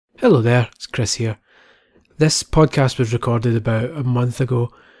Hello there, it's Chris here. This podcast was recorded about a month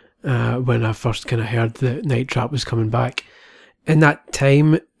ago when I first kind of heard that Night Trap was coming back. In that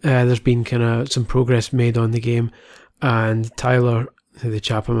time, there's been kind of some progress made on the game, and Tyler, the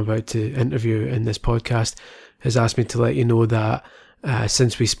chap I'm about to interview in this podcast, has asked me to let you know that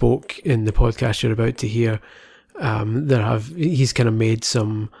since we spoke in the podcast you're about to hear, he's kind of made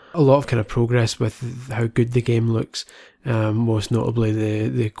a lot of kind of progress with how good the game looks. Most notably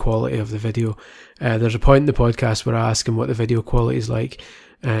the quality of the video. There's a point in the podcast where I ask him what the video quality is like,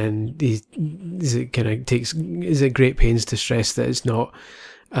 and he is at great pains to stress that it's not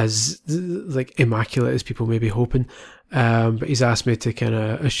as like immaculate as people may be hoping. But he's asked me to kind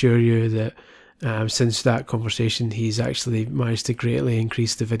of assure you that since that conversation, he's actually managed to greatly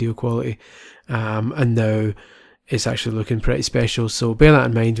increase the video quality, and now it's actually looking pretty special. So bear that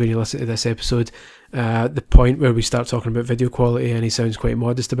in mind when you listen to this episode. The point where we start talking about video quality and he sounds quite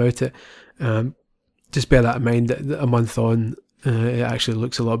modest about it, just bear that in mind that a month on, it actually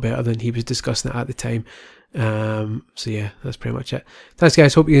looks a lot better than he was discussing it at the time. So yeah, that's pretty much it. Thanks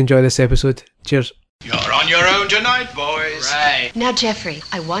guys, hope you enjoy this episode. Cheers. You're on your own tonight, boys. Right. Now, Jeffrey,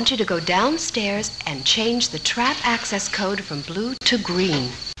 I want you to go downstairs and change the trap access code from blue to green.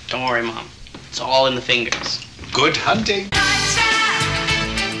 Don't worry, Mom. It's all in the fingers. Good hunting.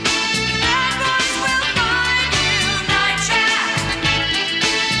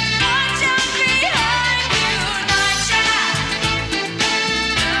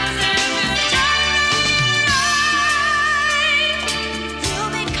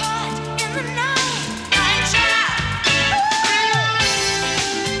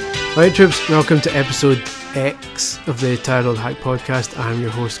 Alright troops, welcome to episode X of the Tired Hack podcast. I'm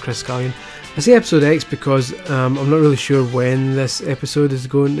your host Chris Scullion. I say episode X because I'm not really sure when this episode is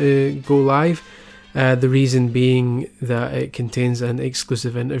going to go live. The reason being that it contains an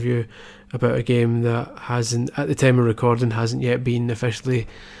exclusive interview about a game that hasn't, at the time of recording, hasn't yet been officially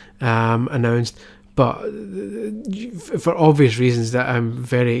announced. But for obvious reasons that I'm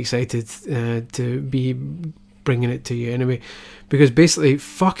very excited to be bringing it to you anyway, because basically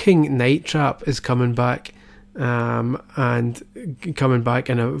fucking Night Trap is coming back, and coming back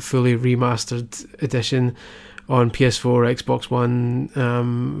in a fully remastered edition on PS4, Xbox One,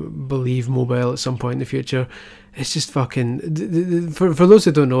 believe mobile at some point in the future. It's just fucking, for those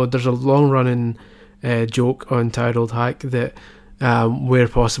who don't know, there's a long running joke on Tired Old Hack that where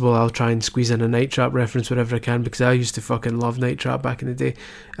possible I'll try and squeeze in a Night Trap reference wherever I can, because I used to fucking love Night Trap back in the day.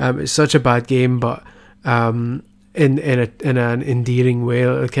 It's such a bad game, but in an endearing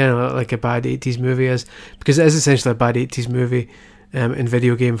way, kind of like a bad 80s movie is, because it is essentially a bad 80s movie in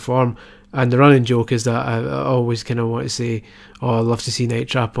video game form. And the running joke is that I always kind of want to say, oh, I'd love to see Night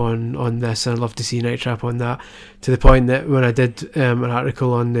Trap on this, and I'd love to see Night Trap on that, to the point that when I did an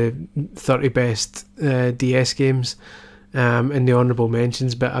article on the 30 best DS games in the honourable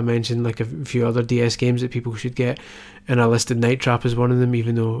mentions bit, I mentioned like a few other DS games that people should get, and I listed Night Trap as one of them,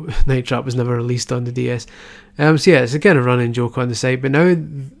 even though Night Trap was never released on the DS. So yeah, it's a kind of running joke on the site, but now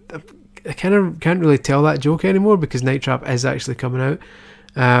I kind of can't really tell that joke anymore because Night Trap is actually coming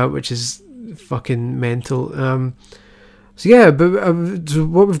out, which is fucking mental. So yeah, but so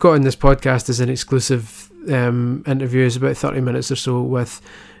what we've got in this podcast is an exclusive interview. It's about 30 minutes or so with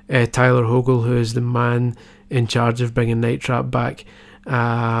Tyler Hogle, who is the man in charge of bringing Night Trap back.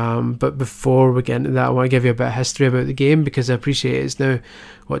 But before we get into that, I want to give you a bit of history about the game, because I appreciate it's now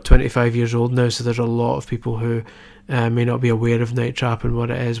 25 years old now, so there's a lot of people who may not be aware of Night Trap and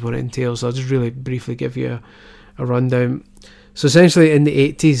what it is, what it entails. So I'll just really briefly give you a rundown. So essentially in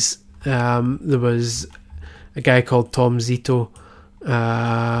the 80s, there was a guy called Tom Zito,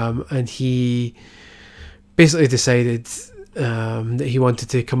 and he basically decided that he wanted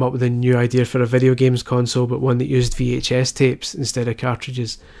to come up with a new idea for a video games console, but one that used VHS tapes instead of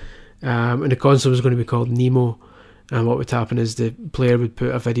cartridges. And the console was going to be called Nemo, and what would happen is the player would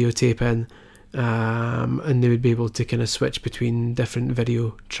put a videotape in, and they would be able to kind of switch between different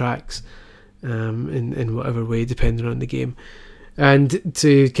video tracks in whatever way, depending on the game. And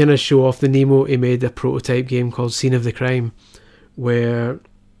to kind of show off the Nemo, he made a prototype game called Scene of the Crime, where it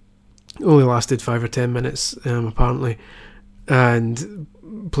only lasted 5 or 10 minutes, apparently, and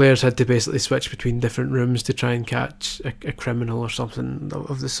players had to basically switch between different rooms to try and catch a criminal or something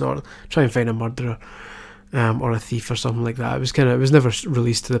of the sort, try and find a murderer or a thief or something like that. It was never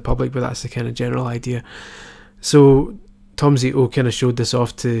released to the public, but that's the kind of general idea. So Tom Zito kind of showed this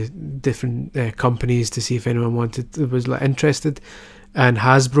off to different companies to see if anyone was interested, and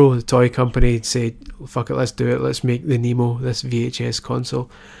Hasbro, the toy company, said, fuck it, let's do it, let's make the Nemo, this VHS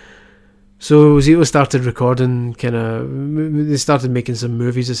console. So Zito started recording they started making some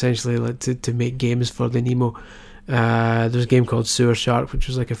movies essentially, like to make games for the Nemo. There's a game called Sewer Shark, which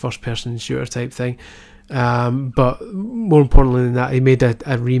was like a first person shooter type thing. But more importantly than that, he made a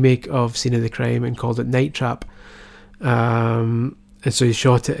remake of Scene of the Crime and called it Night Trap. And so he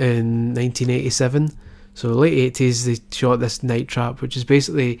shot it in 1987. So late 80s they shot this Night Trap, which is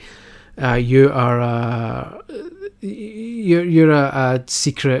basically you're a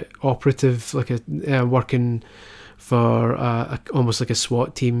secret operative, like working for almost like a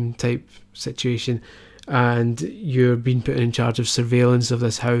SWAT team type situation, and you're being put in charge of surveillance of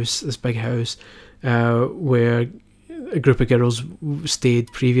this big house, where a group of girls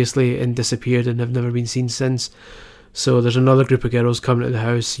stayed previously and disappeared and have never been seen since. So there's another group of girls coming to the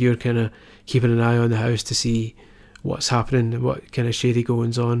house. You're kind of keeping an eye on the house to see what's happening and what kind of shady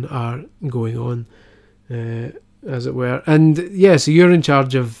goings on are going on, as it were. And yeah, so you're in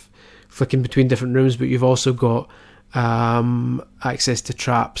charge of flicking between different rooms, but you've also got access to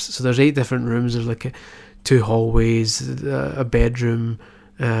traps. So there's 8 different rooms. There's like 2 hallways, a bedroom,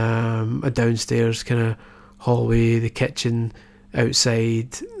 a downstairs kind of hallway, the kitchen,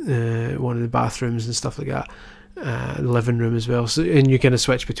 outside, one of the bathrooms and stuff like that. The living room as well, so, and you kind of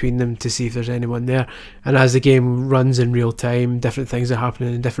switch between them to see if there's anyone there. And as the game runs in real time, different things are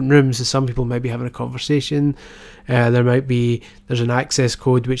happening in different rooms. So some people might be having a conversation. There's an access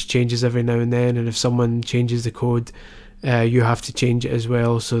code which changes every now and then, and if someone changes the code, you have to change it as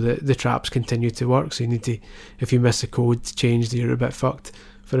well, so that the traps continue to work. So you need to, if you miss a code change, you're a bit fucked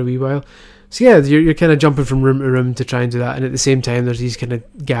for a wee while. So yeah, you're kind of jumping from room to room to try and do that. And at the same time, there's these kind of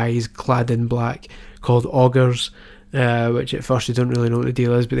guys clad in black called augurs, which at first you don't really know what the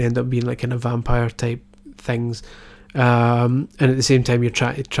deal is, but they end up being like kind of vampire type things. And at the same time, you're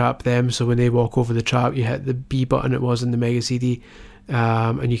trying to trap them. So when they walk over the trap, you hit the B button it was in the Mega CD,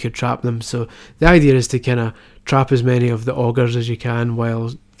 and you could trap them. So the idea is to kind of trap as many of the augurs as you can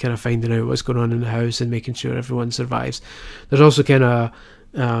while kind of finding out what's going on in the house and making sure everyone survives. There's also kind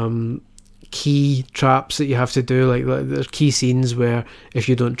of key traps that you have to do, like there's key scenes where if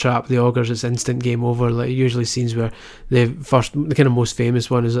you don't trap the augurs, it's instant game over. Like usually scenes where the kind of most famous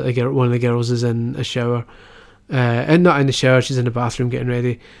one is that one of the girls is in a shower, and not in the shower, she's in the bathroom getting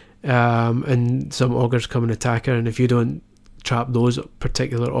ready, and some augurs come and attack her, and if you don't trap those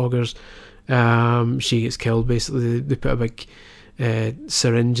particular augurs, she gets killed. Basically they put a big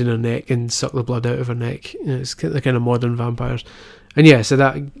syringe in her neck and suck the blood out of her neck. It's the kind of modern vampires. And yeah, so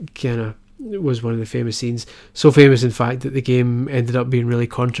that kind of was one of the famous scenes. So famous, in fact, that the game ended up being really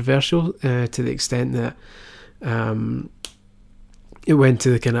controversial, to the extent that it went to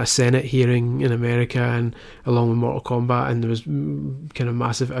the kind of Senate hearing in America, and along with Mortal Kombat, and there was kind of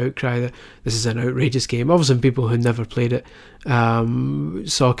massive outcry that this is an outrageous game. Obviously, people who never played it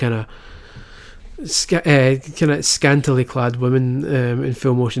saw kind of scantily clad women in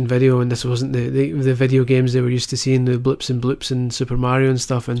full motion video, and this wasn't the video games they were used to seeing, the blips and bloops and Super Mario and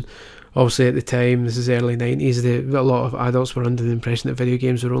stuff. And obviously at the time, this is early 90s, a lot of adults were under the impression that video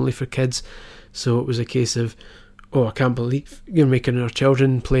games were only for kids. So it was a case of, oh, I can't believe you're making our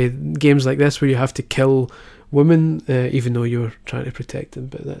children play games like this where you have to kill women, even though you're trying to protect them.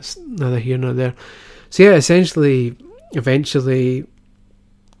 But that's neither here nor there. So yeah, essentially, eventually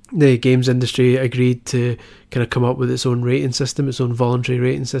the games industry agreed to kind of come up with its own rating system, its own voluntary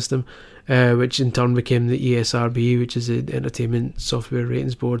rating system, which in turn became the ESRB, which is the Entertainment Software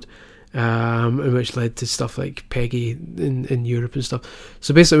Ratings Board, and which led to stuff like PEGI in Europe and stuff.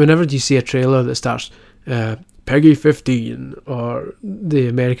 So basically, whenever you see a trailer that starts PEGI 15, or the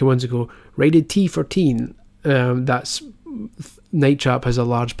American ones that go rated T for teen, that's Night Trap has a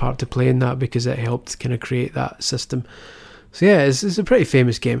large part to play in that, because it helped kind of create that system. So yeah, it's a pretty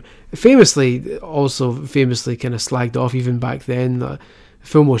famous game. Famously kind of slagged off even back then.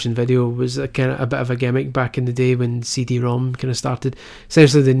 Full motion video was a bit of a gimmick back in the day when CD-ROM kind of started.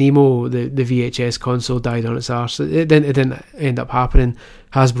 Essentially, the Nemo, the VHS console, died on its arse. It didn't end up happening.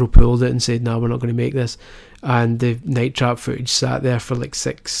 Hasbro pulled it and said, "No, we're not going to make this." And the Night Trap footage sat there for like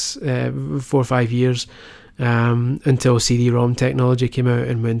 4 or 5 years, until CD-ROM technology came out.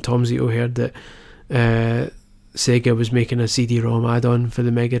 And when Tom Zito heard that Sega was making a CD-ROM add-on for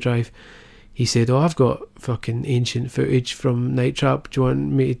the Mega Drive, he said, "Oh, I've got fucking ancient footage from Night Trap. Do you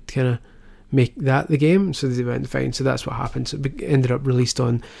want me to kind of make that the game?" So they went, fine. So that's what happened. So it ended up released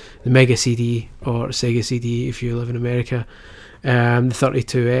on the Mega CD, or Sega CD if you live in America. The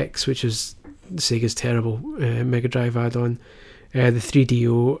 32X, which is Sega's terrible Mega Drive add-on. The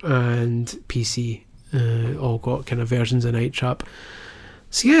 3DO and PC all got kind of versions of Night Trap.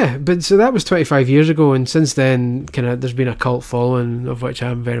 So yeah, so that was 25 years ago, and since then, kind of, there's been a cult following of which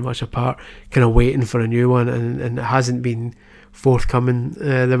I'm very much a part, kind of waiting for a new one, and it hasn't been forthcoming.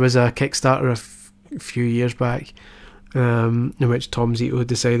 There was a Kickstarter a few years back, in which Tom Zito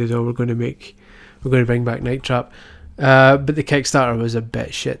decided, we're going to bring back Night Trap, but the Kickstarter was a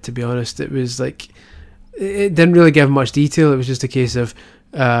bit shit, to be honest. It was like, it didn't really give much detail. It was just a case of,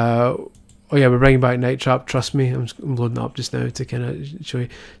 oh yeah, we're bringing back Night Trap, trust me. I'm loading it up just now to kind of show you.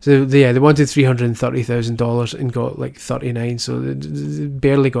 So yeah, they wanted $330,000 and got like 39, so they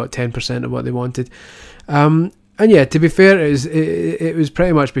barely got 10% of what they wanted. And yeah, to be fair, it was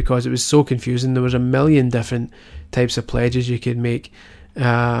pretty much because it was so confusing. There was a million different types of pledges you could make.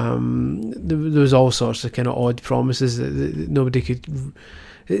 There was all sorts of kind of odd promises that nobody could.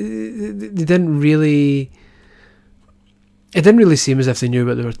 They didn't really. It didn't really seem as if they knew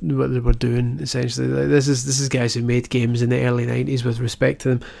what they were doing. Essentially, like, this is guys who made games in the early 90s with respect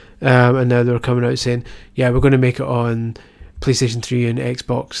to them, and now they were coming out saying, yeah, we're going to make it on PlayStation 3 and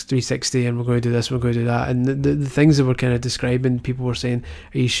Xbox 360, and we're going to do this, we're going to do that. And the things that were kind of describing, people were saying,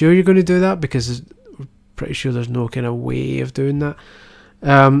 are you sure you're going to do that? Because we're pretty sure there's no kind of way of doing that.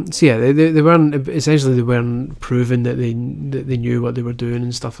 So yeah, they weren't proving that they knew what they were doing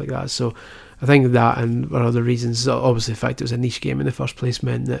and stuff like that. So I think that, and other reasons, obviously the fact it was a niche game in the first place,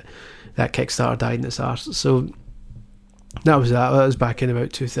 meant that Kickstarter died in its arse. So that was that. That was back in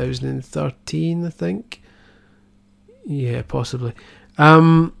about 2013, I think. Yeah, possibly.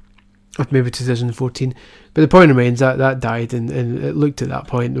 Or maybe 2014. But the point remains that died, and it looked at that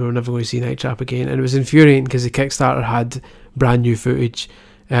point we were never going to see Night Trap again. And it was infuriating because the Kickstarter had brand new footage.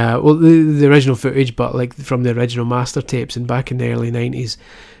 The original footage, but like from the original master tapes, and back in the early 90s,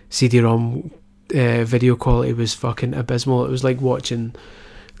 CD-ROM video quality was fucking abysmal. It was like watching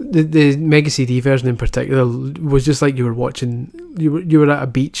the Mega CD version in particular was just like you were at a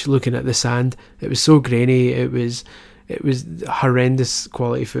beach looking at the sand. It was so grainy. It was horrendous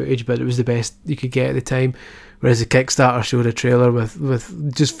quality footage, but it was the best you could get at the time. Whereas the Kickstarter showed a trailer with the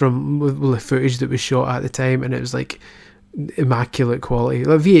footage that was shot at the time, and it was like immaculate quality,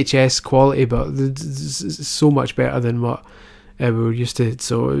 like VHS quality, but so much better than what we were used to.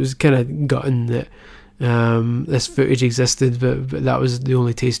 So it was kind of gutting that this footage existed, but that was the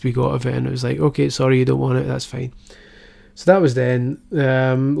only taste we got of it, and it was like, okay, sorry, you don't want it, that's fine. So that was then.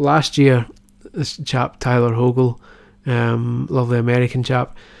 Last year, this chap Tyler Hogle, lovely American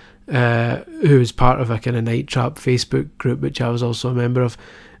chap, who was part of a kind of Night Trap Facebook group, which I was also a member of,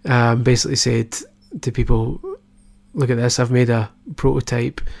 basically said to people, look at this, I've made a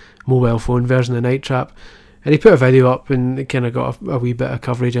prototype mobile phone version of Night Trap. And he put a video up, and it kind of got a wee bit of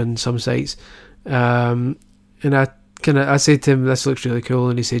coverage on some sites. And I said to him, this looks really cool,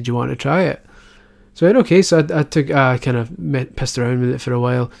 and he said, do you want to try it? So I went, okay. So I kind of pissed around with it for a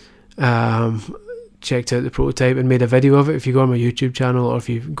while, checked out the prototype and made a video of it. If you go on my YouTube channel, or if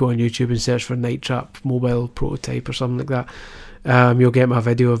you go on YouTube and search for Night Trap mobile prototype or something like that, you'll get my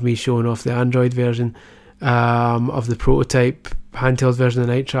video of me showing off the Android version of the prototype handheld version of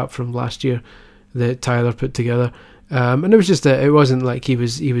Night Trap from last year that Tyler put together. And it was just it wasn't like he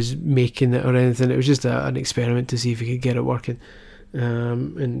was making it or anything. It was just an experiment to see if he could get it working.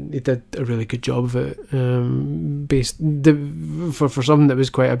 And he did a really good job of it. For something that was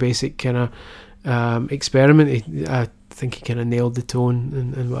quite a basic kind of experiment, I think he kind of nailed the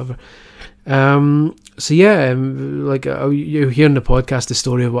tone and whatever. So yeah, like you hear in the podcast the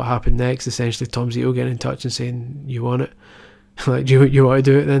story of what happened next. Essentially, Tom Zito getting in touch and saying, "You want it? Like, do you want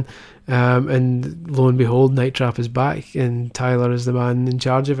to do it then?" And lo and behold, Night Trap is back, and Tyler is the man in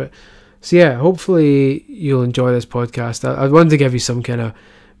charge of it. So yeah, hopefully you'll enjoy this podcast. I wanted to give you some kind of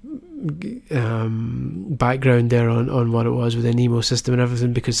background there on what it was with the Nemo system and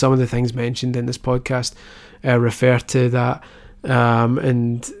everything, because some of the things mentioned in this podcast refer to that,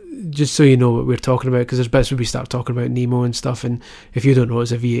 and just so you know what we're talking about, because there's bits where we start talking about Nemo and stuff, and if you don't know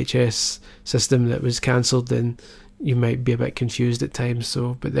it's a VHS system that was cancelled, then you might be a bit confused at times.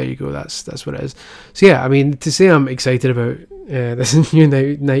 So, but there you go, that's what it is. So yeah, I mean, to say I'm excited about this new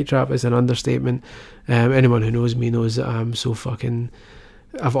Night Trap is an understatement. Anyone who knows me knows that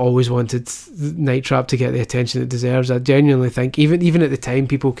I've always wanted Night Trap to get the attention it deserves. I genuinely think, even at the time,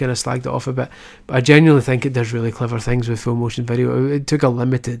 people kind of slagged it off a bit, but I genuinely think it does really clever things with full motion video. It took a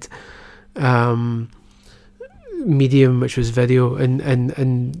limited medium, which was video,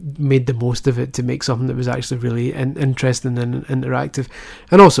 and made the most of it to make something that was actually really interesting and interactive.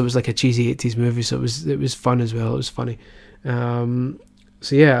 And also, it was like a cheesy 80s movie, so it was fun as well. It was funny.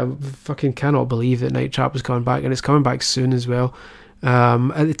 So yeah, I fucking cannot believe that Night Trap is coming back, and it's coming back soon as well.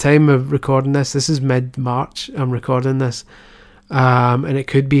 At the time of recording this is mid-March. I'm recording this. and it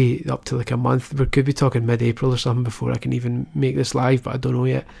could be up to like a month. We could be talking mid-April or something before I can even make this live, but I don't know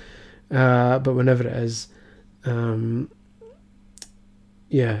yet. But whenever it is,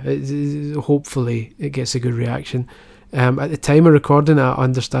 hopefully it gets a good reaction. At the time of recording, I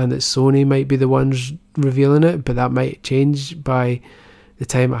understand that Sony might be the ones revealing it, but that might change by the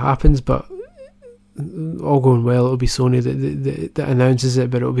time it happens. But all going well, it'll be Sony that announces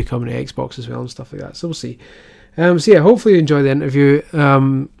it, but it'll be coming to Xbox as well and stuff like that. So we'll see. Hopefully you enjoy the interview.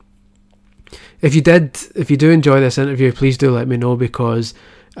 If you do enjoy this interview, please do let me know, because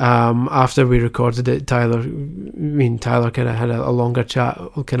after we recorded it, Tyler kind of had a longer chat,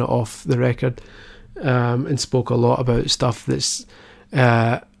 kind of off the record, and spoke a lot about stuff that's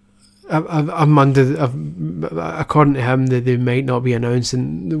according to him, they might not be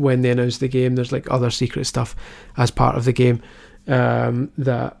announcing when they announce the game. There's like other secret stuff as part of the game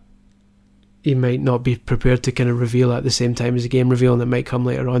that he might not be prepared to kind of reveal at the same time as the game reveal, and it might come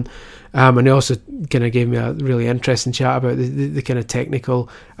later on. And he also kind of gave me a really interesting chat about the kind of technical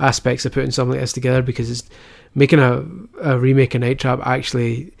aspects of putting something like this together, because it's making a remake of Night Trap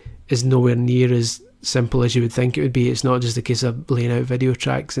actually is nowhere near as simple as you would think it would be. It's not just a case of laying out video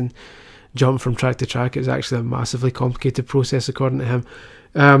tracks and jumping from track to track. It's actually a massively complicated process, according to him.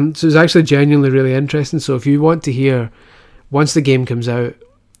 So it's actually genuinely really interesting. So if you want to hear, once the game comes out,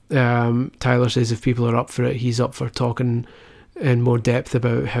 Tyler says if people are up for it, he's up for talking in more depth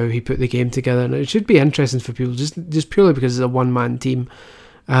about how he put the game together, and it should be interesting for people just purely because it's a one-man team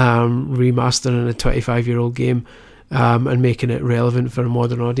remastering a 25-year-old game and making it relevant for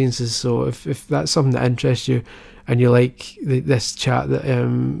modern audiences. So if that's something that interests you and you like this chat that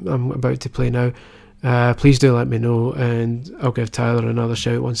I'm about to play now, please do let me know, and I'll give Tyler another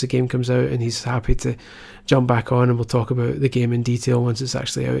shout once the game comes out and he's happy to jump back on, and we'll talk about the game in detail once it's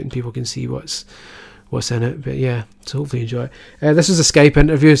actually out and people can see what's in it. But yeah, so hopefully you enjoy it. This was a Skype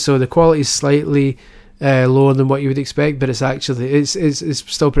interview, so the quality is slightly lower than what you would expect, but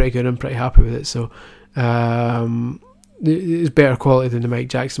it's still pretty good. I'm pretty happy with it. So it's better quality than the Mike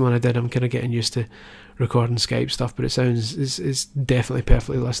Jackson one I did. I'm kind of getting used to recording Skype stuff, but it's definitely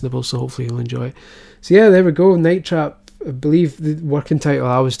perfectly listenable, so hopefully you'll enjoy it. So yeah, there we go. Night Trap, I believe the working title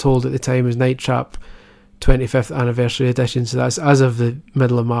I was told at the time was Night Trap 25th Anniversary Edition, so that's as of the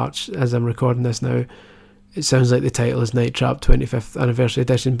middle of March as I'm recording this now. It sounds like the title is Night Trap 25th Anniversary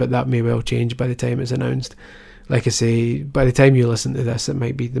Edition, but that may well change by the time it's announced. Like I say, by the time you listen to this, it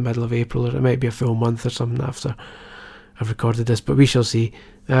might be the middle of April, or it might be a full month or something after I've recorded this, but we shall see.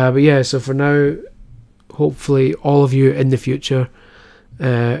 But yeah, so for now, hopefully all of you in the future,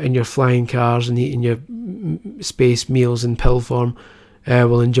 in your flying cars and eating your space meals in pill form,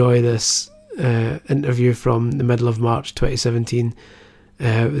 will enjoy this interview from the middle of March 2017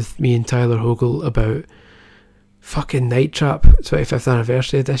 with me and Tyler Hogle about fucking Night Trap 25th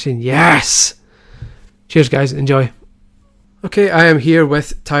Anniversary Edition. Yes! Cheers guys, enjoy. Okay, I am here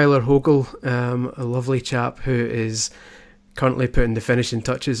with Tyler Hogle, a lovely chap who is currently putting the finishing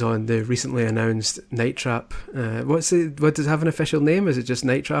touches on the recently announced Night Trap. What does it have an official name? Is it just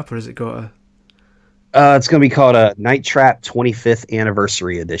Night Trap, or has it got a... It's going to be called a Night Trap 25th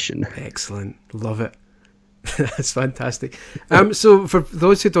Anniversary Edition. Excellent. Love it. That's fantastic. So for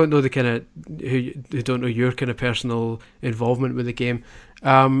those who don't know who don't know your kind of personal involvement with the game,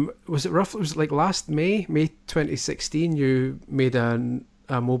 was it like last May 2016 you made a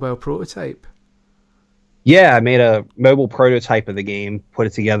mobile prototype? Yeah, I made a mobile prototype of the game, put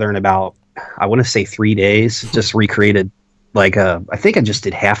it together in about, I want to say 3 days, just recreated I think I just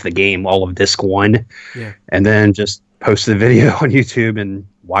did half the game, all of disc 1, and then just posted the video on YouTube and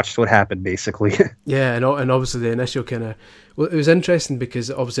watched what happened, basically. Yeah, and obviously the initial kind of... Well, it was interesting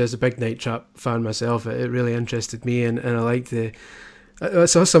because obviously as a big Night Trap fan myself, it really interested me, and I liked I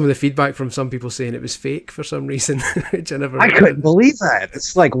saw some of the feedback from some people saying it was fake for some reason, which I couldn't believe that.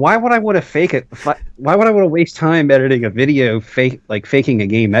 It's like, why would I want to fake it? Why would I want to waste time editing a video faking a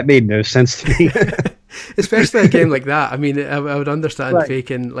game? That made no sense to me. Especially a game like that. I mean, I would understand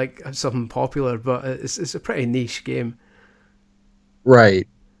faking like something popular, but it's a pretty niche game. Right.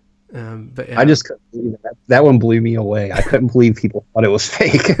 But yeah. I just couldn't believe that one blew me away. I couldn't believe people thought it was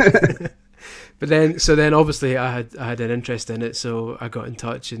fake. But then obviously I had an interest in it, so I got in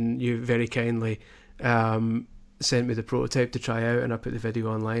touch, and you very kindly sent me the prototype to try out, and I put the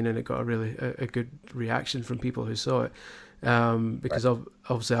video online, and it got a good reaction from people who saw it. Because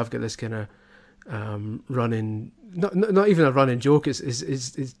obviously I've got this kind of running, not even a running joke.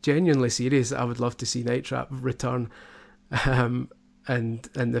 It's genuinely serious. I would love to see Night Trap return, and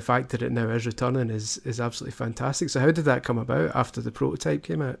the fact that it now is returning is absolutely fantastic. So how did that come about after the prototype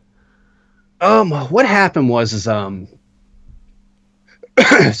came out? What happened was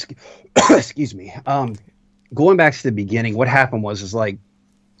excuse me. Going back to the beginning, what happened was like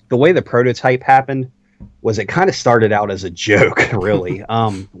the way the prototype happened was it kind of started out as a joke, really.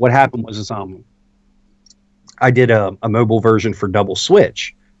 What happened was I did a mobile version for Double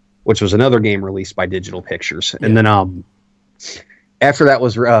Switch, which was another game released by Digital Pictures, and then after that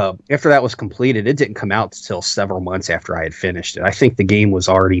was completed, it didn't come out until several months after I had finished it. I think the game was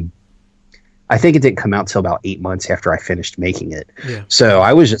already. I think it didn't come out till about 8 months after I finished making it. Yeah. So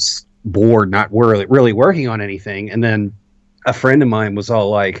I was just bored, not really working on anything, and then a friend of mine was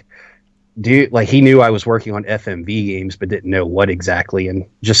all like, dude, like he knew I was working on FMV games, but didn't know what exactly. And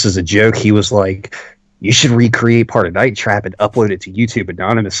just as a joke, he was like, you should recreate part of Night Trap and upload it to YouTube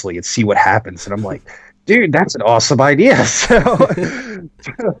anonymously and see what happens. And I'm like, dude, that's an awesome idea. So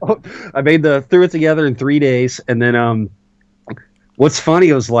I threw it together in 3 days. And then, what's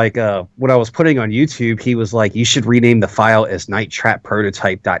funny was like, when I was putting on YouTube, he was like, you should rename the file as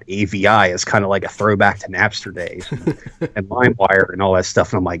nighttrapprototype.avi as kind of like a throwback to Napster days and LimeWire and all that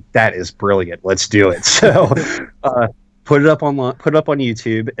stuff. And I'm like, that is brilliant. Let's do it. So, put it up on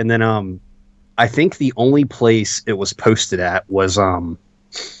YouTube. And then, I think the only place it was posted at was,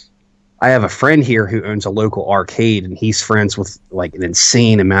 I have a friend here who owns a local arcade, and he's friends with like an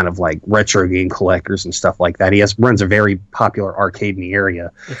insane amount of like retro game collectors and stuff like that. He runs a very popular arcade in the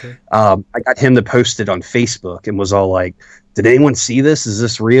area. Okay. I got him to post it on Facebook and was all like, did anyone see this? Is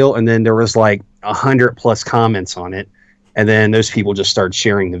this real? And then there was like 100+ comments on it. And then those people just started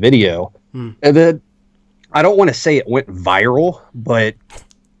sharing the video. And then I don't want to say it went viral, but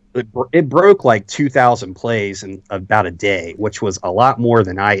it broke like 2,000 plays in about a day, which was a lot more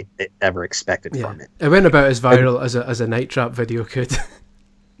than I ever expected from it. It went about as viral as a Night Trap video could.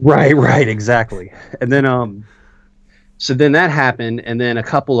 Right, exactly. And then, so then that happened, and then a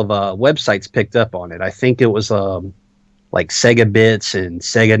couple of websites picked up on it. I think it was like Sega Bits and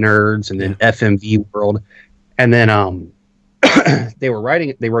Sega Nerds, and then FMV World, and then they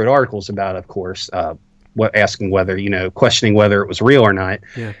wrote articles about, of course, asking whether, questioning whether it was real or not.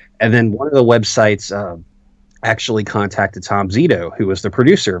 Yeah. And then one of the websites actually contacted Tom Zito, who was the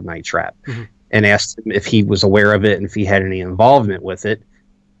producer of Night Trap, and asked him if he was aware of it and if he had any involvement with it.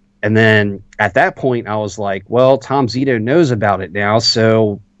 And then at that point, I was like, well, Tom Zito knows about it now,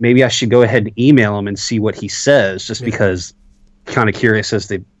 so maybe I should go ahead and email him and see what he says, just because kind of curious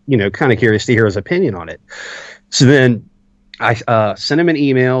to hear his opinion on it. So then I sent him an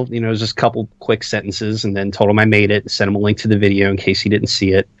email, just a couple quick sentences, and then told him I made it, sent him a link to the video in case he didn't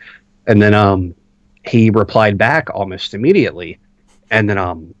see it. And then he replied back almost immediately. And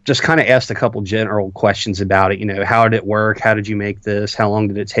then just kind of asked a couple general questions about it. How did it work? How did you make this? How long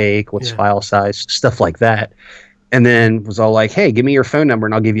did it take? What's file size? Stuff like that. And then was all like, hey, give me your phone number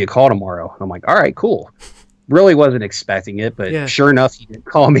and I'll give you a call tomorrow. And I'm like, all right, cool. Really wasn't expecting it, but sure enough, he did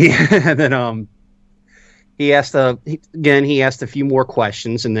call me. And then he asked a few more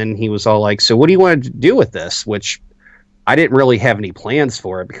questions, and then he was all like, so what do you want to do with this? Which I didn't really have any plans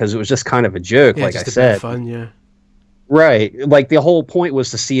for it because it was just kind of a joke, like I said. Fun, yeah. Right. Like the whole point was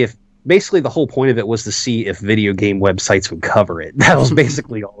to see if video game websites would cover it. That was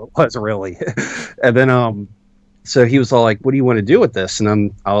basically all it was, really. And then so he was all like, what do you want to do with this?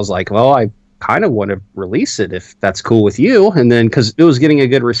 And I was like, well, I kind of want to release it if that's cool with you. And then because it was getting a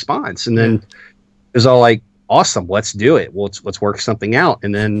good response, and then it was all like, awesome, let's do it. Well, let's work something out.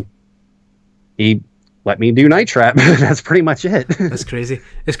 And then he let me do Night Trap. That's pretty much it. That's crazy.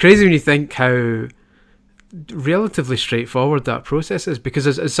 It's crazy when you think how relatively straightforward that process is, because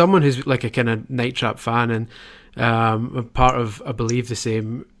as someone who's like a kind of Night Trap fan and part of, I believe, the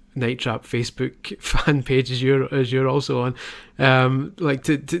same Night Trap Facebook fan page as you're also on, like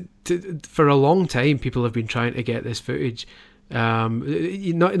to for a long time people have been trying to get this footage,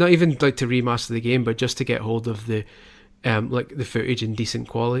 not even like to remaster the game, but just to get hold of the like the footage in decent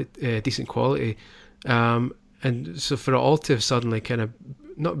quality, and so for it all to have suddenly kind of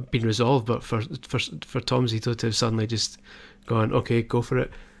not been resolved, but for Tom Zito to have suddenly just gone, okay, go for it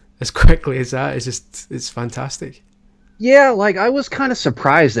as quickly as that is it's fantastic. Yeah, like I was kind of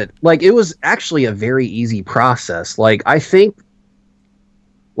surprised that like it was actually a very easy process. Like I think,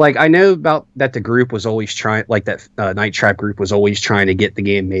 like I know about that the group was always trying, like that Night Trap group was always trying to get the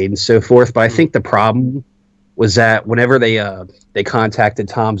game made and so forth. But I think the problem was that whenever they contacted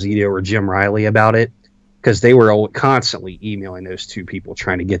Tom Zito or Jim Riley about it, because they were constantly emailing those two people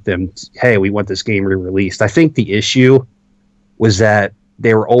trying to get them, hey, we want this game re-released. I think the issue was that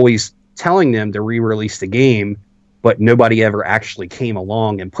they were always telling them to re-release the game, but nobody ever actually came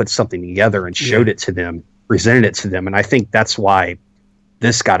along and put something together and showed it to them, presented it to them. And I think that's why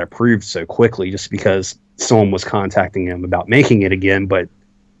this got approved so quickly, just because someone was contacting him about making it again, but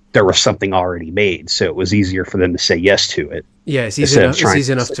there was something already made, so it was easier for them to say yes to it. Yeah, it's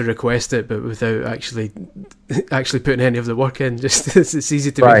easy enough to request it, but without actually putting any of the work in. Just it's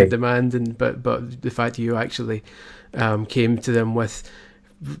easy to make a demand, but the fact that you actually came to them with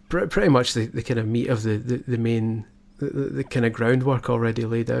pretty much the kind of meat of the main the kind of groundwork already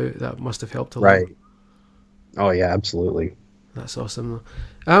laid out, that must have helped a lot. Right. Oh yeah, absolutely. That's awesome.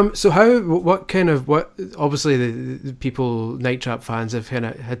 So what obviously the people, Night Trap fans, have kind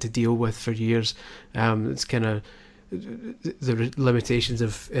of had to deal with for years. It's kind of the limitations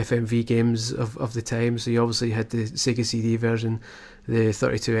of FMV games of the time. So you obviously had the Sega CD version, the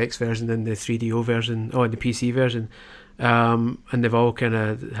 32X version, and the 3DO version, and the PC version. And they've all kind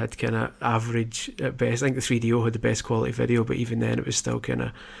of had kind of average at best. I think the 3DO had the best quality video, but even then it was still kind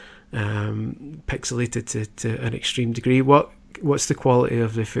of pixelated to an extreme degree. What's the quality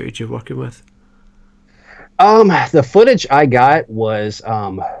of the footage you're working with? The footage I got was,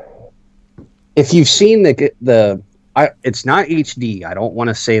 if you've seen it's not HD. I don't want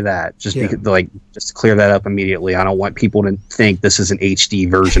to say that just because, just to clear that up immediately. I don't want people to think this is an HD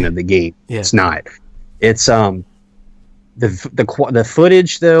version of the game. Yeah. It's not. It's the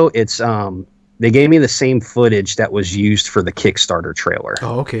footage though. It's they gave me the same footage that was used for the Kickstarter trailer.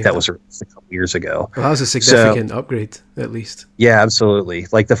 Oh, okay. That was released a couple years ago. Well, that was a significant upgrade, at least. Yeah, absolutely.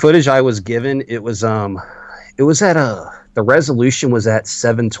 Like the footage I was given, it was at the resolution was at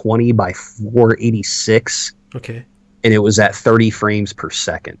 720 by 486. Okay. And it was at 30 frames per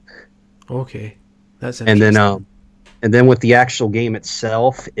second. Okay, that's interesting. And then with the actual game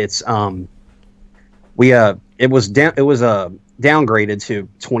itself, it's it was downgraded to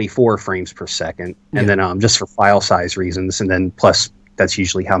 24 frames per second, and then just for file size reasons, and then plus that's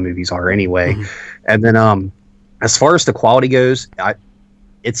usually how movies are anyway. Mm-hmm. And then as far as the quality goes,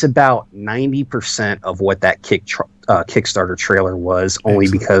 it's about 90% of what that Kickstarter trailer was.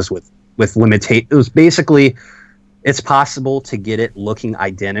 Only because with limitate, it was basically. It's possible to get it looking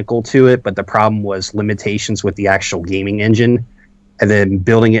identical to it, but the problem was limitations with the actual gaming engine, and then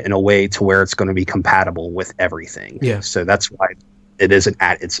building it in a way to where it's going to be compatible with everything. Yeah. So that's why it isn't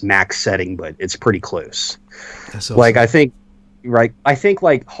at its max setting, but it's pretty close. That's awesome. I think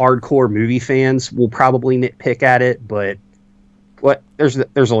hardcore movie fans will probably nitpick at it, but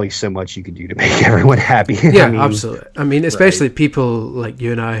there's only so much you can do to make everyone happy. Yeah, absolutely. I mean, especially people like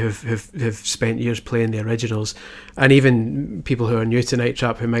you and I who've spent years playing the originals, and even people who are new to Night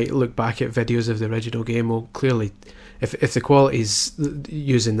Trap who might look back at videos of the original game will clearly, if the quality's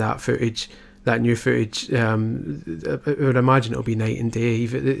using that footage, that new footage, I would imagine it'll be night and day.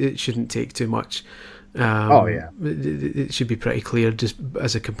 It shouldn't take too much. It should be pretty clear just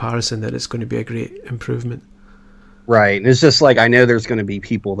as a comparison that it's going to be a great improvement. Right. And it's just like, I know there's going to be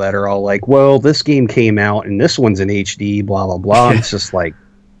people that are all like, well, this game came out and this one's in HD, blah, blah, blah. It's just like,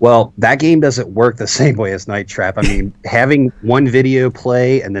 well, that game doesn't work the same way as Night Trap. I mean, having one video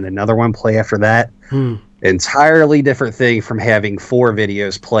play and then another one play after that, entirely different thing from having 4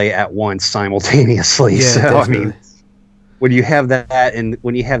 videos play at once simultaneously. Yeah, so, definitely. I mean, when you have that and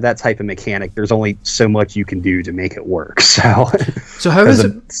when you have that type of mechanic, there's only so much you can do to make it work. So how is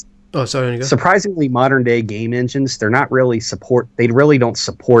it? Oh, sorry. Surprisingly, modern day game engines, they really don't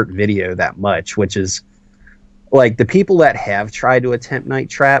support video that much, which is like the people that have tried to attempt Night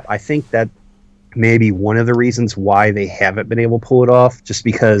Trap, I think that may be one of the reasons why they haven't been able to pull it off, just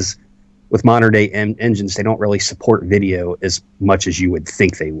because with modern day engines, they don't really support video as much as you would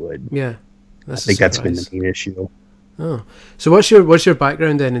think they would. Yeah. I think that's been the main issue. Oh, so what's your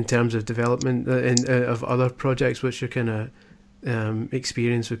background then in terms of development of other projects? What's your kind of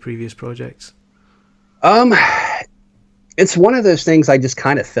experience with previous projects? It's one of those things I just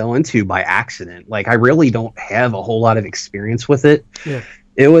kind of fell into by accident. Like, I really don't have a whole lot of experience with it. Yeah.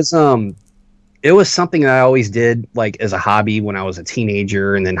 It was something that I always did, like, as a hobby when I was a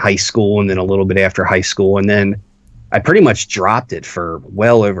teenager, and then high school, and then a little bit after high school, and then I pretty much dropped it for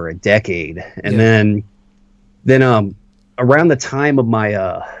well over a decade. And then around the time of my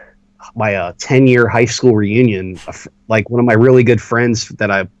 10-year high school reunion, like one of my really good friends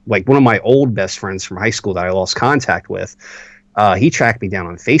one of my old best friends from high school that I lost contact with, he tracked me down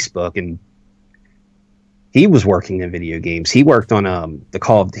on Facebook, and he was working in video games. He worked on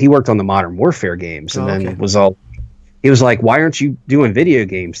the Modern Warfare games, and he was like, why aren't you doing video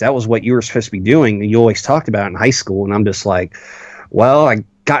games? That was what you were supposed to be doing, and you always talked about it in high school. And I'm just like, well, I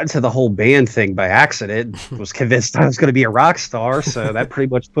got into the whole band thing by accident, was convinced I was going to be a rock star, so that pretty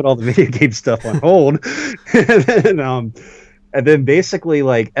much put all the video game stuff on hold. And then basically,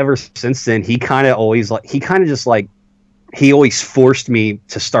 like, ever since then, he kind of just he always forced me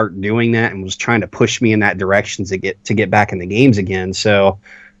to start doing that and was trying to push me in that direction to get back in the games again. So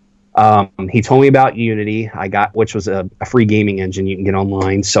he told me about Unity, which was a free gaming engine you can get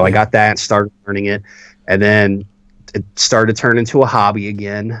online. So I got that and started learning it, and then it started to turn into a hobby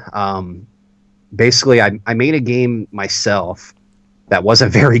again. Basically, I made a game myself that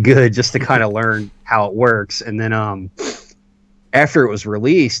wasn't very good, just to kind of learn how it works. And then after it was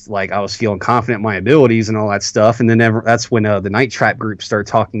released, like, I was feeling confident in my abilities and all that stuff. And then that's when the Night Trap group started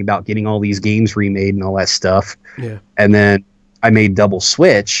talking about getting all these games remade and all that stuff. Yeah. And then I made Double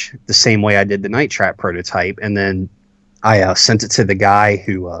Switch the same way I did the Night Trap prototype. And then I sent it to the guy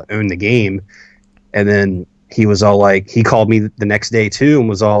who owned the game. And then he was all like, he called me the next day too and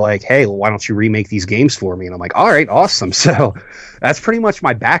was all like, hey, well, why don't you remake these games for me? And I'm like, all right, awesome. So that's pretty much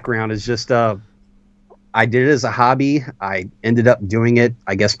my background, is just I did it as a hobby. I ended up doing it,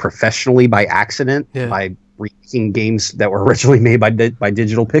 I guess, professionally by accident, by remaking games that were originally made by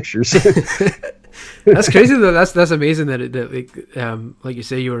Digital Pictures. That's crazy though. That's amazing that like you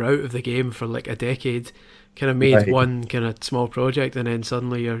say, you were out of the game for like a decade, kind of made one kind of small project, and then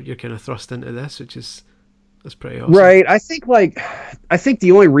suddenly you're kind of thrust into this, that's pretty awesome. Right. I think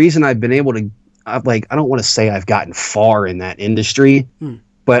the only reason I've been able to, I don't want to say I've gotten far in that industry,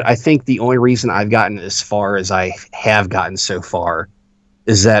 but I think the only reason I've gotten as far as I have gotten so far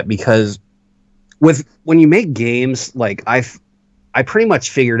is that because when you make games, like I pretty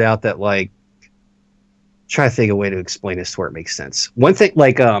much figured out that, like, try to think of a way to explain this to where it makes sense. One thing,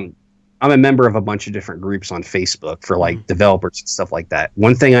 like, I'm a member of a bunch of different groups on Facebook for like developers and stuff like that.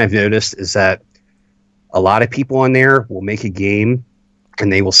 One thing I've noticed is that a lot of people on there will make a game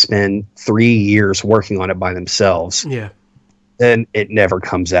and they will spend 3 years working on it by themselves. Yeah. Then it never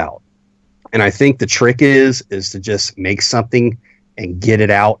comes out. And I think the trick is to just make something and get it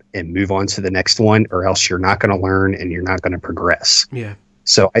out and move on to the next one, or else you're not going to learn and you're not going to progress. Yeah.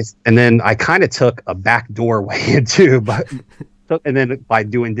 So I kind of took a backdoor way into, by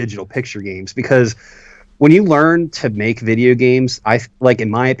doing digital picture games, because when you learn to make video games, in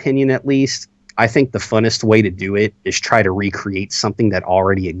my opinion, at least, I think the funnest way to do it is try to recreate something that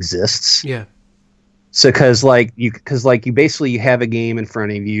already exists. Yeah. So, because you basically have a game in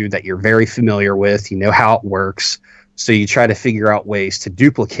front of you that you're very familiar with, you know how it works. So you try to figure out ways to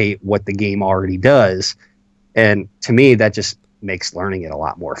duplicate what the game already does. And to me, that just makes learning it a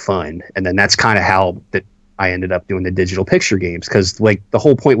lot more fun. And then that's kind of how that I ended up doing the digital picture games. Because like the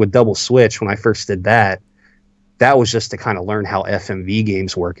whole point with Double Switch, when I first did that was just to kind of learn how FMV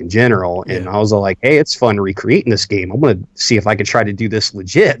games work in general. And I was all like, hey, it's fun recreating this game. I'm going to see if I could try to do this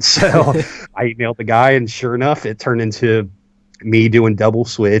legit. So I emailed the guy, and sure enough, it turned into me doing Double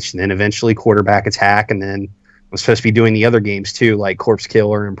Switch, and then eventually Quarterback Attack. And then I'm supposed to be doing the other games too, like Corpse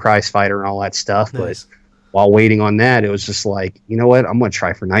Killer and Prize Fighter and all that stuff. Nice. But while waiting on that, it was just like, you know what? I'm going to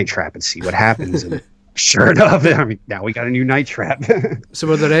try for Night Trap and see what happens. And sure enough, I mean, now we got a new Night Trap. So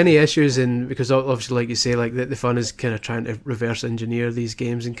were there any issues because obviously, like you say, like the fun is kind of trying to reverse engineer these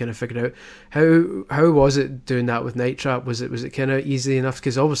games and kind of figure out how was it doing that with Night Trap? Was it kind of easy enough?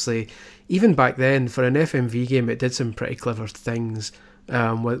 Because obviously, even back then, for an FMV game, it did some pretty clever things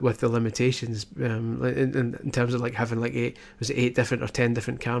with the limitations in terms of like having like 8 different or 10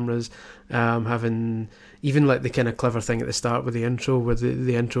 different cameras, having even like the kind of clever thing at the start with the intro, where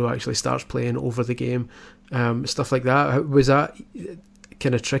the intro actually starts playing over the game, stuff like that. Was that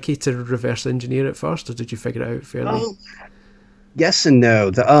kind of tricky to reverse engineer at first, or did you figure it out fairly? Yes and no.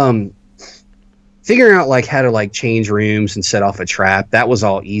 The figuring out like how to like change rooms and set off a trap, that was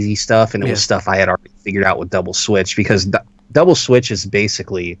all easy stuff, and it was stuff I had already figured out with Double Switch, because Double Switch is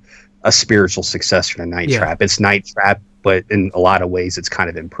basically a spiritual successor to Night Trap. It's Night Trap, but in a lot of ways it's kind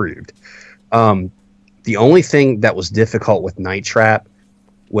of improved. The only thing that was difficult with Night Trap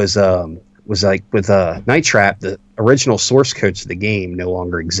was like with Night Trap, the original source code to the game no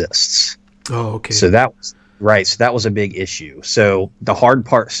longer exists. Oh, okay. So that was right. So that was a big issue. So the hard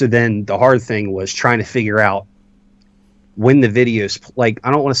thing was trying to figure out when the videos, like,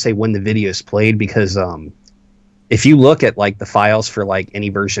 I don't want to say when the videos played, because if you look at like the files for like any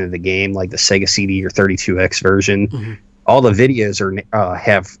version of the game, like the Sega CD or 32X version, all the videos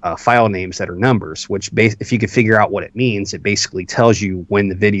have file names that are numbers, which if you could figure out what it means, it basically tells you when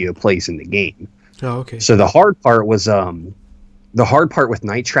the video plays in the game. Oh, okay. So the hard part with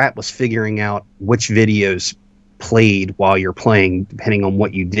Night Trap was figuring out which videos played while you're playing, depending on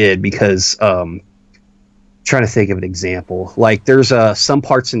what you did, because trying to think of an example, like there's some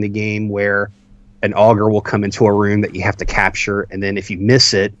parts in the game where an auger will come into a room that you have to capture, and then if you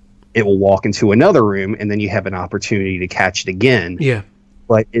miss it, it will walk into another room, and then you have an opportunity to catch it again. Yeah.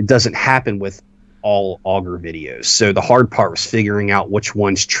 But it doesn't happen with all Augur videos. So the hard part was figuring out which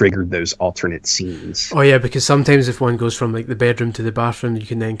ones triggered those alternate scenes. Oh yeah, because sometimes if one goes from like the bedroom to the bathroom, you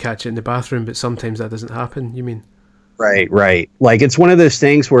can then catch it in the bathroom, but sometimes that doesn't happen. You mean? Right. Like it's one of those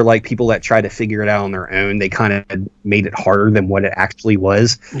things where like people that try to figure it out on their own, they kind of made it harder than what it actually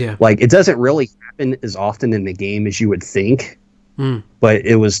was. Yeah. Like it doesn't really happen as often in the game as you would think, but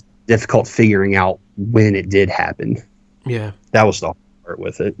it was difficult figuring out when it did happen. Yeah. That was the hard part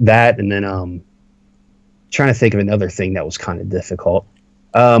with it. That, and then trying to think of another thing that was kind of difficult.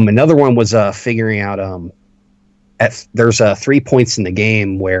 Another one was figuring out there's 3 points in the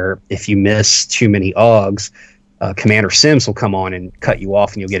game where if you miss too many Augs, Commander Sims will come on and cut you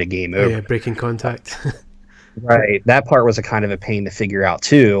off and you'll get a game over. Yeah, breaking contact. Right. That part was a kind of a pain to figure out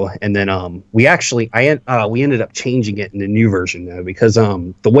too. And then we ended up changing it in the new version though, because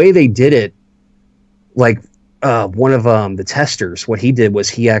the way they did it, like one of the testers, what he did was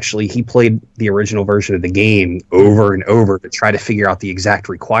he played the original version of the game over and over to try to figure out the exact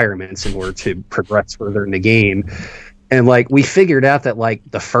requirements in order to progress further in the game. And like we figured out that like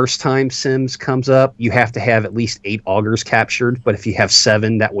the first time Sims comes up, you have to have at least 8 augurs captured. But if you have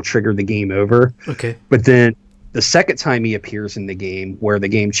 7, that will trigger the game over. Okay. But then the second time he appears in the game, where the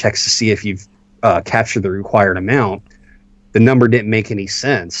game checks to see if you've captured the required amount, the number didn't make any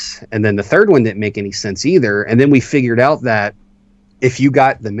sense. And then the third one didn't make any sense either. And then we figured out that if you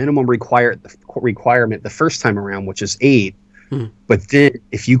got the minimum requirement the first time around, which is 8, but then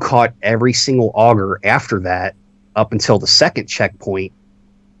if you caught every single augur after that, up until the second checkpoint,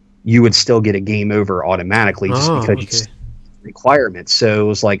 you would still get a game over automatically just because you requirements. So it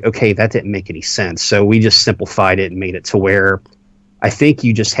was like, okay, that didn't make any sense. So we just simplified it and made it to where I think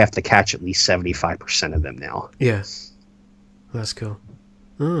you just have to catch at least 75% of them now. Yeah. That's cool.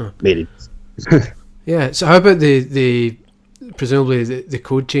 Made it. Yeah. So how about the presumably the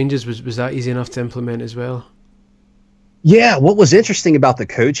code changes? Was that easy enough to implement as well? Yeah. What was interesting about the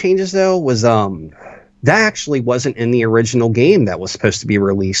code changes though was that actually wasn't in the original game that was supposed to be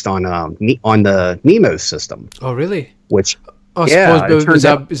released on the Nemo system. Oh, really? Which, is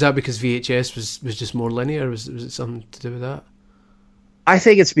that because VHS was just more linear? Was it something to do with that? I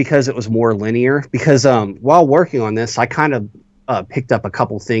think it's because it was more linear. Because while working on this, I kind of picked up a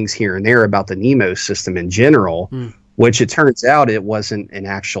couple things here and there about the Nemo system in general, which it turns out it wasn't an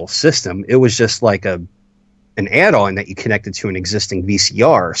actual system. It was just like an add-on that you connected to an existing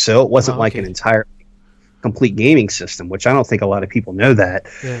VCR. So it wasn't like an entire complete gaming system, which I don't think a lot of people know that.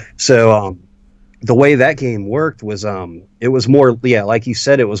 Yeah. So the way that game worked was it was more, like you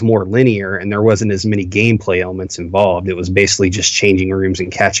said, it was more linear and there wasn't as many gameplay elements involved. It was basically just changing rooms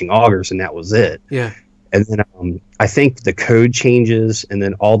and catching augurs, and that was it. Yeah. And then I think the code changes and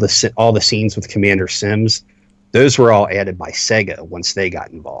then all the scenes with Commander Sims, those were all added by Sega once they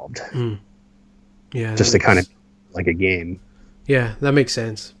got involved. Yeah. Just to kind of like a game. Yeah, that makes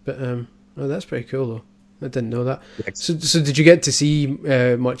sense. But that's pretty cool though. I didn't know that. So did you get to see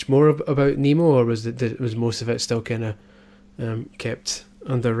much more about Nemo, or was most of it still kind of kept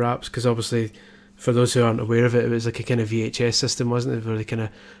under wraps? Because obviously, for those who aren't aware of it, it was like a kind of VHS system, wasn't it? Where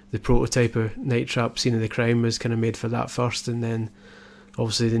the prototype of Night Trap Scene of the Crime was kind of made for that first, and then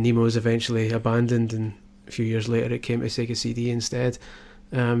obviously the Nemo was eventually abandoned, and a few years later it came to Sega CD instead.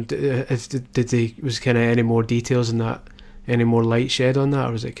 Was kind of any more details on that? Any more light shed on that,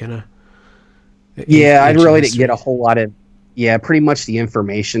 or was it kind of? Yeah, I really didn't get a whole lot of. Yeah, pretty much the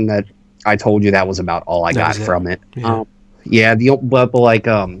information that I told you, that was about all I got from it. Yeah.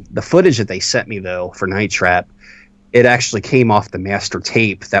 The footage that they sent me though for Night Trap, it actually came off the master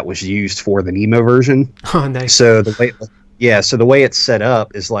tape that was used for the Nemo version. Oh, nice. So the way it's set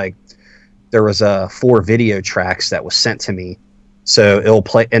up is like there was 4 video tracks that was sent to me. So it'll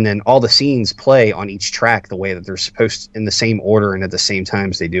play, and then all the scenes play on each track the way that they're supposed to, in the same order and at the same time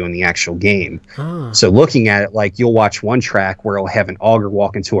as they do in the actual game. So looking at it, like you'll watch one track where it'll have an augur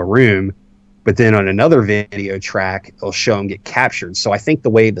walk into a room, but then on another video track, it'll show him get captured. So I think the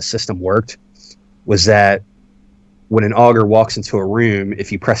way the system worked was that when an augur walks into a room,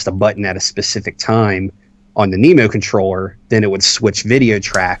 if you pressed a button at a specific time on the Nemo controller, then it would switch video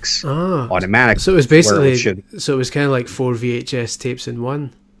tracks automatically. So it was basically, so it was kind of like 4 VHS tapes in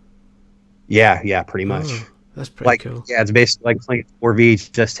one. Yeah, pretty much. That's pretty cool. Yeah, it's basically like playing 4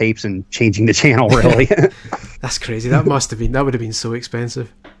 VHS tapes and changing the channel, really. That's crazy. That would have been so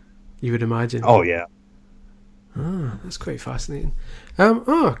expensive, you would imagine. Oh, yeah. That's quite fascinating.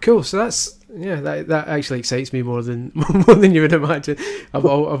 Cool. So that actually excites me more than you would imagine. I've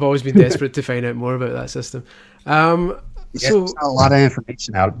always been desperate to find out more about that system. So there's not a lot of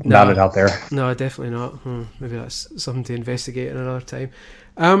information about it out there. No, definitely not. Maybe that's something to investigate at another time.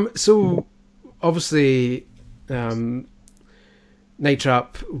 So obviously, Night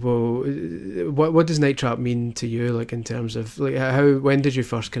Trap. What does Night Trap mean to you? Like in terms of like when did you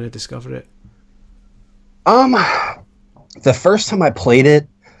first kind of discover it? The first time I played it,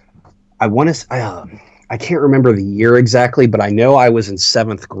 I can't remember the year exactly, but I know I was in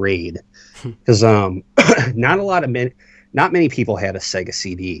 7th grade because not many people had a Sega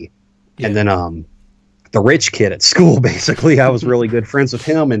CD, and then the rich kid at school, basically, I was really good friends with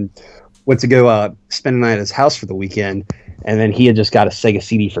him and went to go spend a night at his house for the weekend, and then he had just got a Sega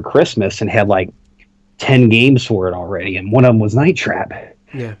CD for Christmas and had like 10 games for it already, and one of them was Night Trap.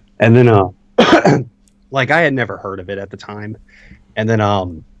 Yeah, and then like I had never heard of it at the time, and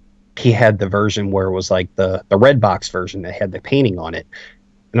then he had the version where it was like the red box version that had the painting on it.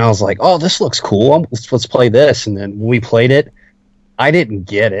 And I was like, oh, this looks cool. Let's play this. And then when we played it, I didn't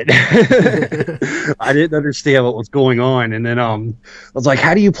get it. I didn't understand what was going on. And then I was like,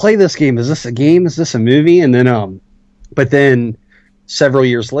 how do you play this game? Is this a game? Is this a movie? And then but then several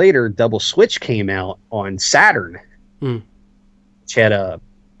years later, Double Switch came out on Saturn, which had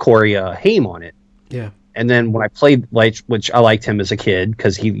Corey Haim on it. Yeah. And then when I played, which I liked him as a kid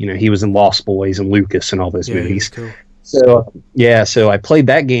because he was in Lost Boys and Lucas and all those movies. Cool. So I played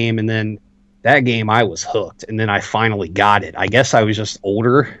that game, and then that game I was hooked, and then I finally got it. I guess I was just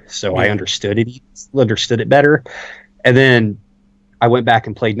older, so I understood it better. And then I went back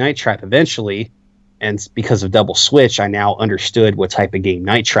and played Night Trap eventually, and because of Double Switch, I now understood what type of game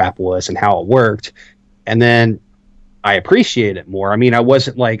Night Trap was and how it worked. And then I appreciate it more. I mean, I was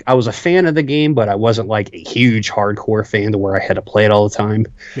a fan of the game, but I wasn't like a huge hardcore fan to where I had to play it all the time.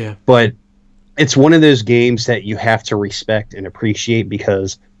 Yeah. But it's one of those games that you have to respect and appreciate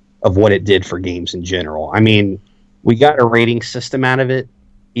because of what it did for games in general. I mean, we got a rating system out of it,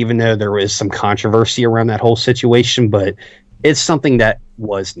 even though there was some controversy around that whole situation, but it's something that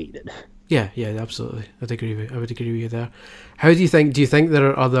was needed. Yeah, absolutely. I would agree with you there. Do you think there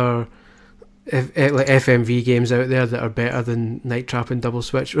are other like FMV games out there that are better than Night Trap and Double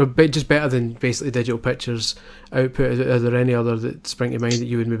Switch, or just better than basically Digital Pictures output? Are there any other that spring to mind that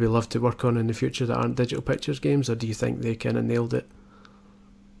you would maybe love to work on in the future that aren't Digital Pictures games, or do you think they kind of nailed it?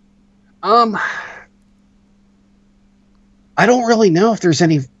 I don't really know if there's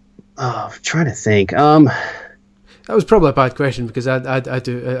any. I'm trying to think. That was probably a bad question because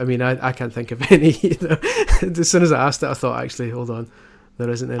I can't think of any either. As soon as I asked it, I thought, actually, hold on. There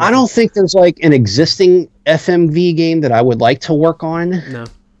isn't anything. I don't think there's like an existing FMV game that I would like to work on. No.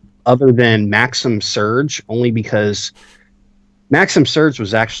 Other than Maxim Surge, only because Maxim Surge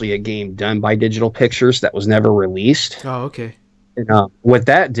was actually a game done by Digital Pictures that was never released. Oh, okay. And, what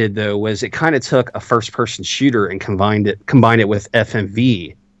that did though was it kind of took a first-person shooter and combined it with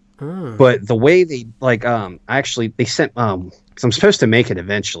FMV. Oh. But the way they they sent because I'm supposed to make it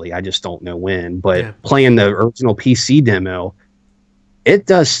eventually. I just don't know when. But playing the original PC demo, it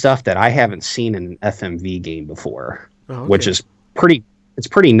does stuff that I haven't seen in an FMV game before, which is pretty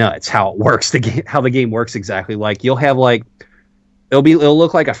nuts how it works. How the game works exactly. Like you'll have it'll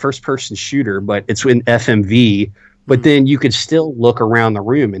look like a first person shooter, but it's in FMV, but then you could still look around the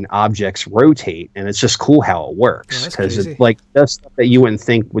room and objects rotate. And it's just cool how it works because it does stuff that you wouldn't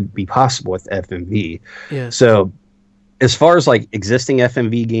think would be possible with FMV. Yeah. So as far as existing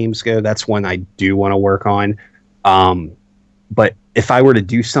FMV games go, that's one I do want to work on. But if I were to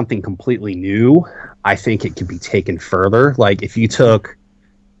do something completely new, I think it could be taken further. Like if you took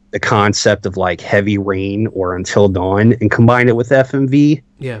the concept of Heavy Rain or Until Dawn and combined it with FMV,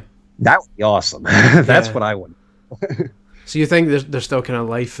 that would be awesome. That's what I would. So you think there's still kind of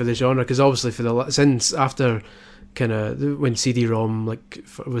life for the genre? Because obviously since after kind of when CD-ROM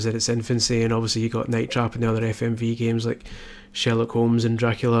was in its infancy, and obviously you got Night Trap and the other FMV games like Sherlock Holmes and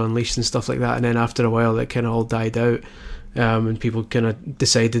Dracula Unleashed and stuff like that, and then after a while it kind of all died out. And people kind of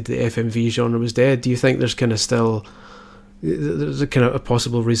decided the FMV genre was dead. Do you think there's kind of still there's a kind of a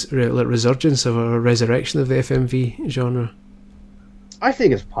possible resurgence of a resurrection of the FMV genre? I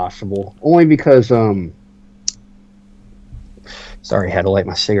think it's possible, only because sorry, I had to light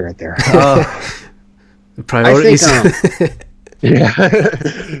my cigarette there. The priorities.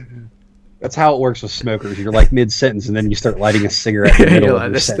 That's how it works with smokers. You're mid-sentence, and then you start lighting a cigarette in the middle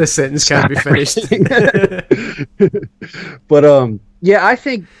of this sentence can't be finished. But I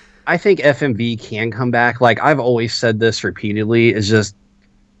think FMV can come back. I've always said this repeatedly, is just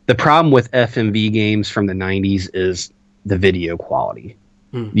the problem with FMV games from the 90s is the video quality.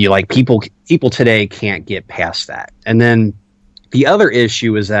 People today can't get past that. And then the other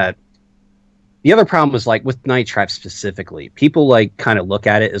issue is that the other problem was with Night Trap specifically, people kind of look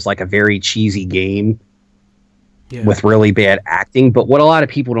at it as a very cheesy game with really bad acting. But what a lot of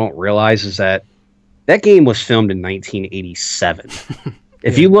people don't realize is that That game was filmed in 1987.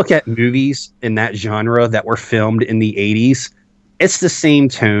 If you look at movies in that genre that were filmed in the 80s, it's the same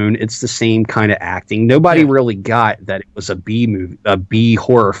tone, it's the same kind of acting. Nobody really got that it was a B movie, a B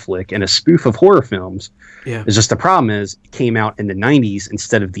horror flick, and a spoof of horror films. Yeah. It's just the problem is it came out in the 90s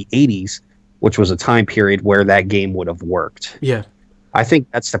instead of the 80s, which was a time period where that game would have worked. Yeah. I think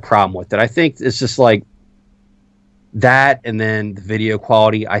that's the problem with it. I think it's just like that, and then the video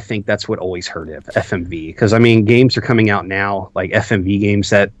quality. I think that's what always hurt it, FMV. Because I mean, games are coming out now, like FMV games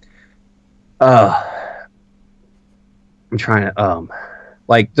that, I'm trying to,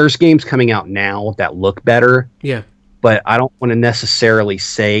 like there's games coming out now that look better. Yeah. But I don't want to necessarily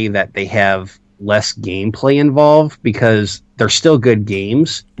say that they have less gameplay involved, because they're still good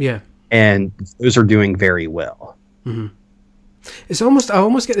games. Yeah. And those are doing very well. Mm-hmm. It's almost, I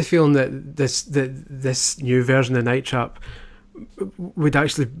almost get the feeling that this new version of Night Trap would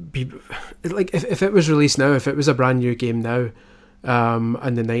actually be like, if it was released now, if it was a brand new game now,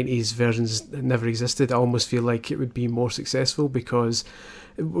 and the 90s versions never existed, I almost feel like it would be more successful, because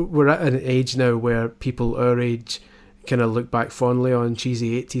we're at an age now where people our age kind of look back fondly on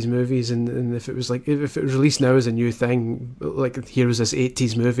cheesy 80s movies, and if it was released now as a new thing, like here was this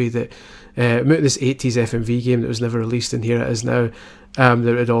 80s movie that this 80s FMV game that was never released, and here it is now, that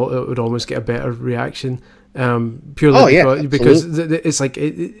it would almost get a better reaction, purely because it's like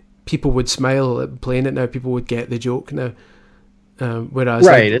people would smile at playing it now, people would get the joke now, whereas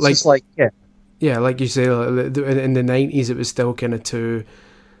right, it's just like like you say, in the 90s it was still kind of too.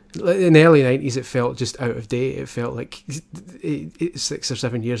 In the early 90s, it felt just out of date. It felt like 6 or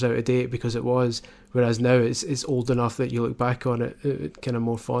 7 years out of date, because it was. Whereas now, it's old enough that you look back on it kind of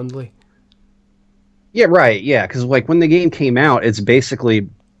more fondly. Yeah, right. Yeah, because like when the game came out, it's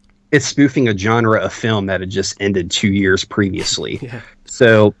spoofing a genre of film that had just ended 2 years previously. Yeah.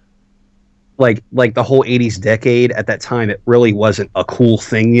 So, like the whole 80s decade at that time, it really wasn't a cool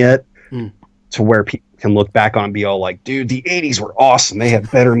thing yet. To where people can look back on and be all like, dude, the 80s were awesome. They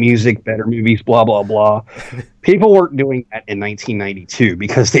had better music, better movies, blah, blah, blah. People weren't doing that in 1992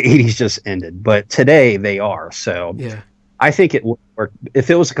 because the 80s just ended. But today they are. So yeah. I think it would work. If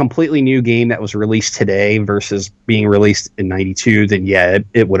it was a completely new game that was released today versus being released in 92, then yeah,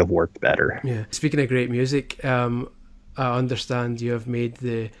 it would have worked better. Yeah. Speaking of great music, I understand you have made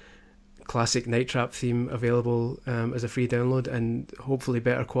the classic Night Trap theme available as a free download, and hopefully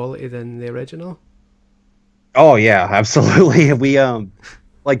better quality than the original. Oh yeah, absolutely. We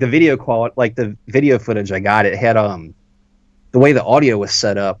like the video quality, like the video footage I got, it had the way the audio was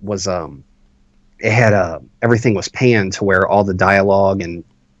set up was it had everything was panned to where all the dialogue and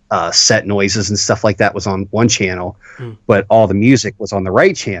set noises and stuff like that was on one channel, but all the music was on the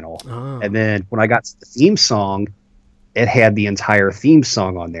right channel. And then when I got to the theme song, it had the entire theme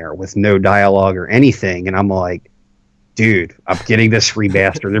song on there with no dialogue or anything. And I'm like, dude, I'm getting this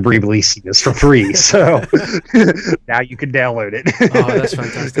remastered. They're releasing this for free. So now you can download it. Oh, that's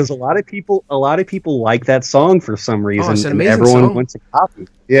fantastic. Because a lot of people like that song for some reason. It's an and amazing everyone song. wants a copy.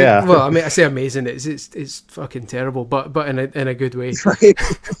 Yeah. Well, I mean, I say amazing. It's fucking terrible, but in a good way.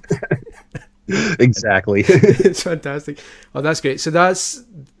 Exactly. It's fantastic. Oh, that's great. So that's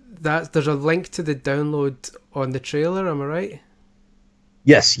there's a link to the download on the trailer, am I right?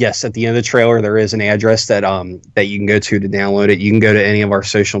 Yes. At the end of the trailer, there is an address that that you can go to download it. You can go to any of our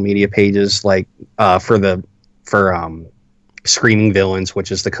social media pages, like for Screaming Villains,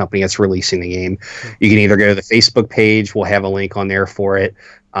 which is the company that's releasing the game. You can either go to the Facebook page, we'll have a link on there for it.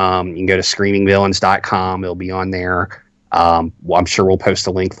 You can go to screamingvillains.com, it'll be on there. I'm sure we'll post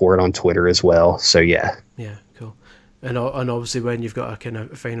a link for it on Twitter as well. So yeah. Yeah, cool. And obviously when you've got a kind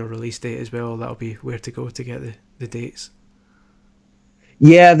of final release date as well, that'll be where to go to get the dates.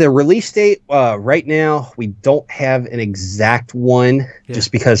 Yeah, the release date, right now, we don't have an exact one,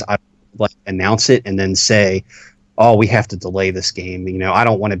 just because I like announce it and then say, oh, we have to delay this game. You know, I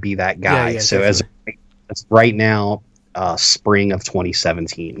don't want to be that guy. Yeah, so definitely. as right now, spring of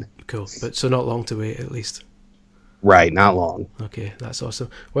 2017. Cool, but so not long to wait at least. Right, not long. Okay, that's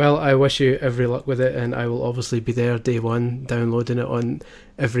awesome. Well, I wish you every luck with it, and I will obviously be there day one, downloading it on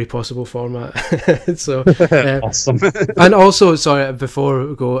every possible format. So awesome. And also, sorry, before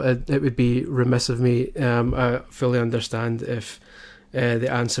we go, it would be remiss of me. I fully understand if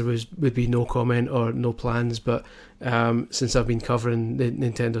the answer would be no comment or no plans, but since I've been covering the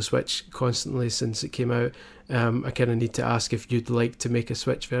Nintendo Switch constantly since it came out, I kind of need to ask if you'd like to make a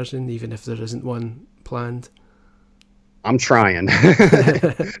Switch version, even if there isn't one planned. I'm trying.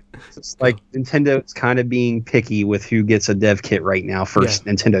 It's like Nintendo's kind of being picky with who gets a dev kit right now for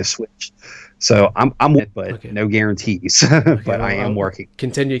Nintendo Switch. So I'm but no guarantees. But well, I am working.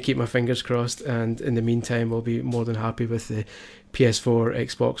 Continue to keep my fingers crossed, and in the meantime, we'll be more than happy with the PS4,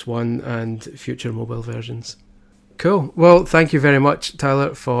 Xbox One, and future mobile versions. Cool. Well, thank you very much,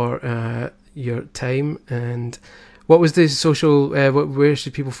 Tyler, for your time. And what was the social? Where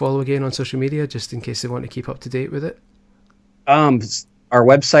should people follow again on social media, just in case they want to keep up to date with it? Our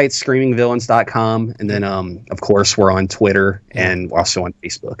website, screamingvillains.com, and then of course we're on Twitter and also on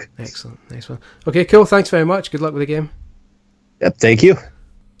Facebook. Excellent. Nice one. Okay, cool. Thanks very much. Good luck with the game. Yep, thank you.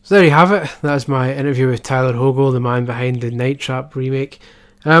 So there you have it. That's my interview with Tyler Hogle, the man behind the Night Trap remake.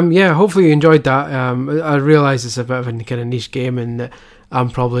 Hopefully you enjoyed that. I realise it's a bit of a kind of niche game, and I'm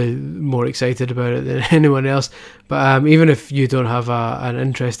probably more excited about it than anyone else. But even if you don't have an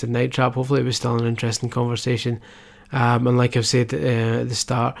interest in Night Trap, hopefully it was still an interesting conversation. And like I've said at the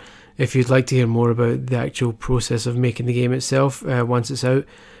start, if you'd like to hear more about the actual process of making the game itself once it's out,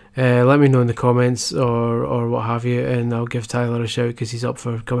 let me know in the comments or what have you, and I'll give Tyler a shout because he's up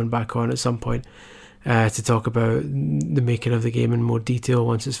for coming back on at some point to talk about the making of the game in more detail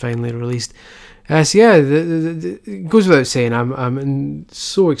once it's finally released. It goes without saying, I'm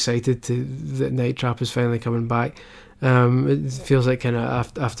so excited that Night Trap is finally coming back. It feels like kind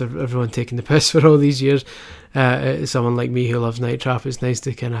of after everyone taking the piss for all these years, someone like me who loves Night Trap, it's nice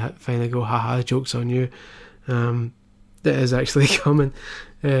to kind of finally go, haha, joke's on you. That is actually coming.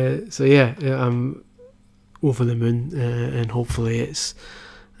 I'm over the moon, and hopefully it's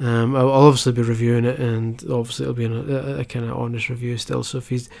I'll obviously be reviewing it, and obviously it'll be a kind of honest review still. So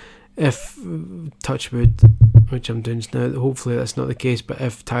if touch wood, which I'm doing now, hopefully that's not the case, but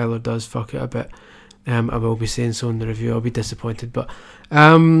if Tyler does fuck it a bit, I will be saying so in the review. I'll be disappointed, but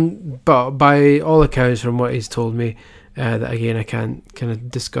by all accounts, from what he's told me, that again I can't kind of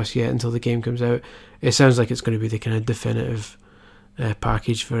discuss yet until the game comes out, it sounds like it's going to be the kind of definitive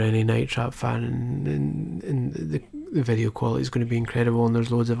package for any Night Trap fan, and the video quality is going to be incredible, and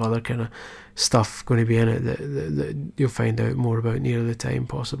there's loads of other kind of stuff going to be in it that you'll find out more about near the time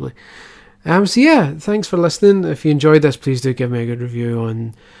possibly. Thanks for listening. If you enjoyed this, please do give me a good review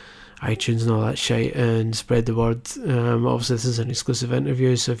on iTunes and all that shite, and spread the word. Obviously this is an exclusive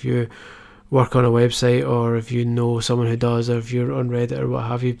interview, so if you work on a website, or if you know someone who does, or if you're on Reddit or what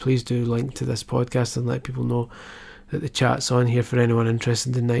have you, please do link to this podcast and let people know that the chat's on here for anyone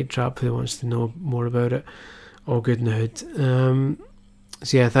interested in Night Trap who wants to know more about it. All good in the hood.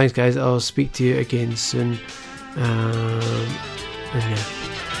 Thanks guys, I'll speak to you again soon,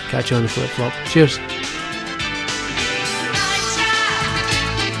 catch you on the flip flop. Cheers.